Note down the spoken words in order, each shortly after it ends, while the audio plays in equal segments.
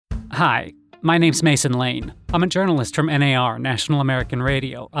Hi, my name's Mason Lane. I'm a journalist from NAR, National American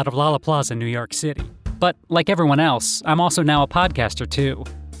Radio, out of Lollaplaza, New York City. But like everyone else, I'm also now a podcaster too.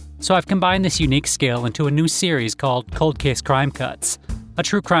 So I've combined this unique skill into a new series called Cold Case Crime Cuts, a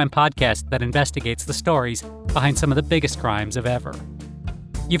true crime podcast that investigates the stories behind some of the biggest crimes of ever.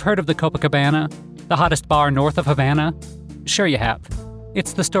 You've heard of the Copacabana, the hottest bar north of Havana? Sure you have.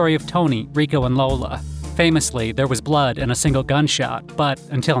 It's the story of Tony, Rico, and Lola. Famously, there was blood and a single gunshot, but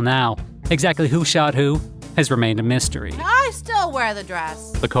until now, exactly who shot who has remained a mystery. I still wear the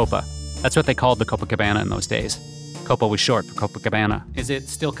dress. The Copa. That's what they called the Copacabana in those days. Copa was short for Copacabana. Is it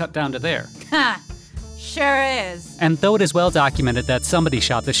still cut down to there? Ha! Sure is. And though it is well documented that somebody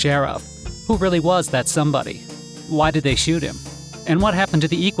shot the sheriff, who really was that somebody? Why did they shoot him? And what happened to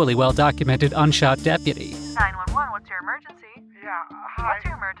the equally well documented unshot deputy? 911, what's your emergency? Yeah, hi. What's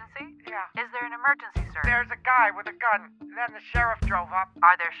your emergency? Yeah. Is there an emergency, sir? There's a guy with a gun. Then the sheriff drove up.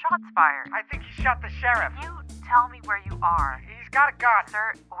 Are there shots fired? I think he shot the sheriff. Can you tell me where you are? He's got a gun.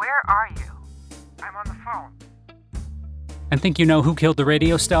 Sir, where are you? I'm on the phone. And think you know who killed the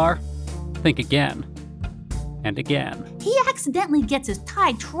radio star? Think again. And again. He accidentally gets his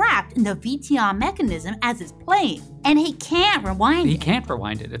tie trapped in the VTR mechanism as it's playing, and he can't rewind it. He can't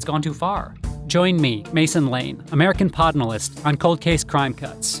rewind it. It's gone too far. Join me, Mason Lane, American Podnalist, on Cold Case Crime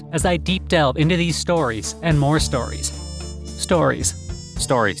Cuts, as I deep delve into these stories and more stories. Stories.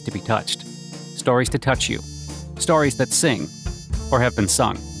 Stories to be touched. Stories to touch you. Stories that sing, or have been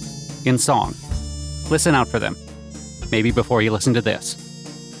sung, in song. Listen out for them. Maybe before you listen to this.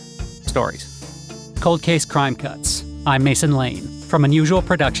 Stories. Cold Case Crime Cuts. I'm Mason Lane, from Unusual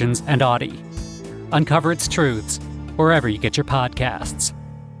Productions and Audi. Uncover its truths wherever you get your podcasts.